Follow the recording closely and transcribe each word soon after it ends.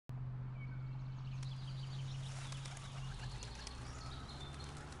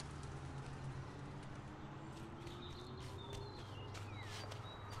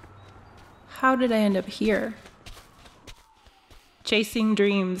How did I end up here? Chasing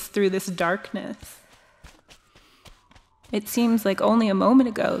dreams through this darkness. It seems like only a moment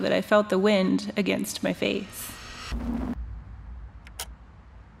ago that I felt the wind against my face.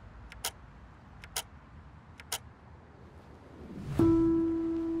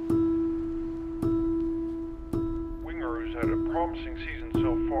 Had a promising season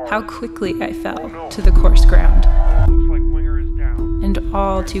so far. How quickly I fell to the coarse ground. Looks like Winger is down. And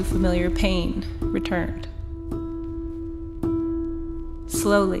all too familiar pain returned.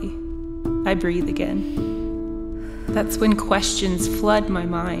 Slowly, I breathe again. That's when questions flood my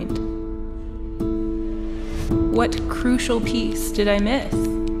mind. What crucial piece did I miss?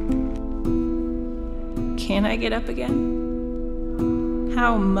 Can I get up again?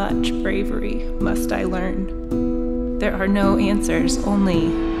 How much bravery must I learn? There are no answers, only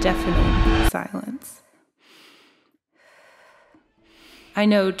deafening silence. I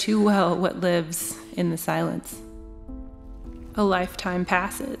know too well what lives in the silence. A lifetime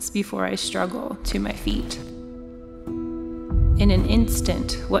passes before I struggle to my feet. In an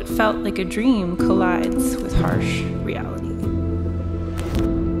instant, what felt like a dream collides with harsh reality.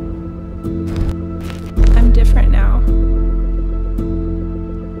 I'm different now.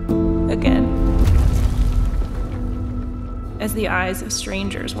 Again. As the eyes of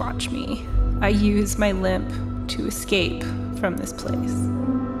strangers watch me, I use my limp to escape from this place.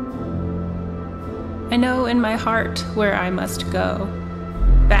 I know in my heart where I must go,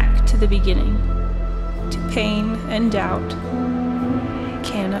 back to the beginning, to pain and doubt.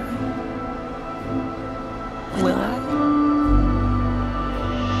 Can I? Will I?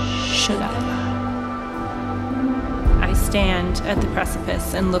 Should I? I stand at the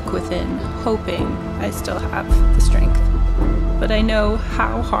precipice and look within, hoping I still have the strength. But I know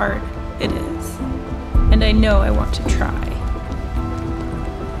how hard it is, and I know I want to try.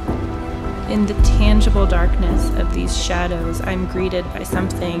 In the tangible darkness of these shadows, I'm greeted by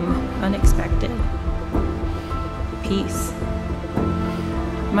something unexpected. Peace.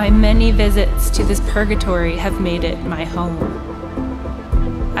 My many visits to this purgatory have made it my home.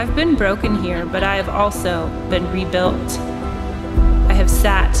 I've been broken here, but I have also been rebuilt. I have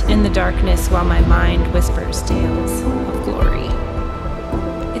sat in the darkness while my mind whispers tales of glory.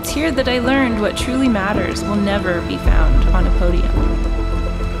 It's here that I learned what truly matters will never be found on a podium.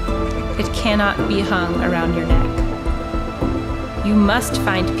 It cannot be hung around your neck. You must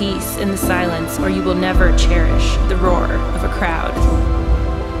find peace in the silence, or you will never cherish the roar of a crowd.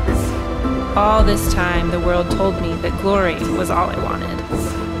 All this time, the world told me that glory was all I wanted.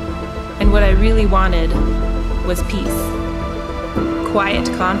 And what I really wanted was peace. Quiet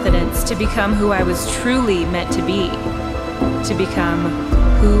confidence to become who I was truly meant to be, to become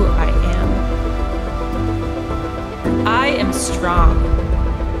who I am. I am strong.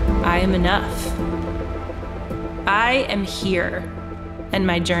 I am enough. I am here, and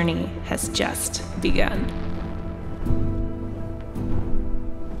my journey has just begun.